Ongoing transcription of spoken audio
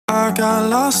I got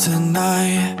lost at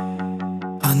night,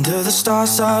 under the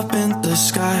stars up in the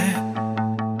sky.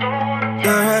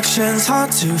 Directions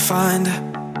hard to find,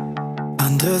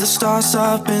 under the stars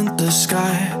up in the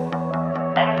sky.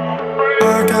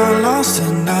 I got lost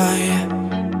at night,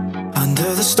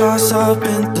 under the stars up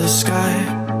in the sky.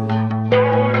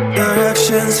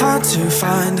 Directions hard to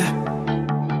find,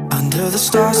 under the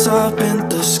stars up in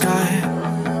the sky.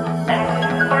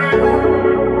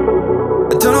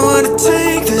 I don't know where to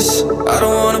take this, I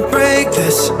don't wanna break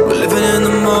this. We're living in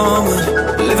the moment,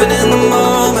 we're living in the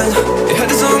moment. Your head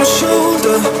is on my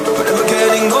shoulder, but never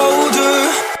getting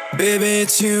older. Baby,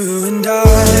 it's you and I.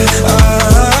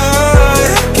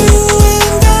 You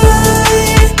and I.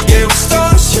 Yeah, we're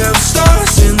stars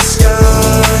in the sky.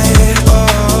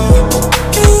 Oh,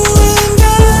 you and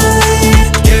I.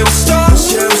 Yeah, we're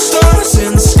stars in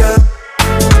the sky.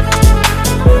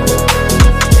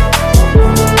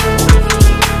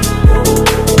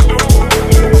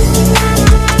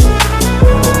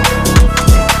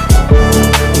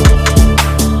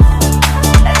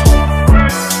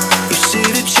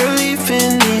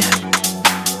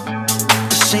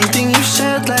 Same thing you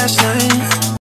said last night.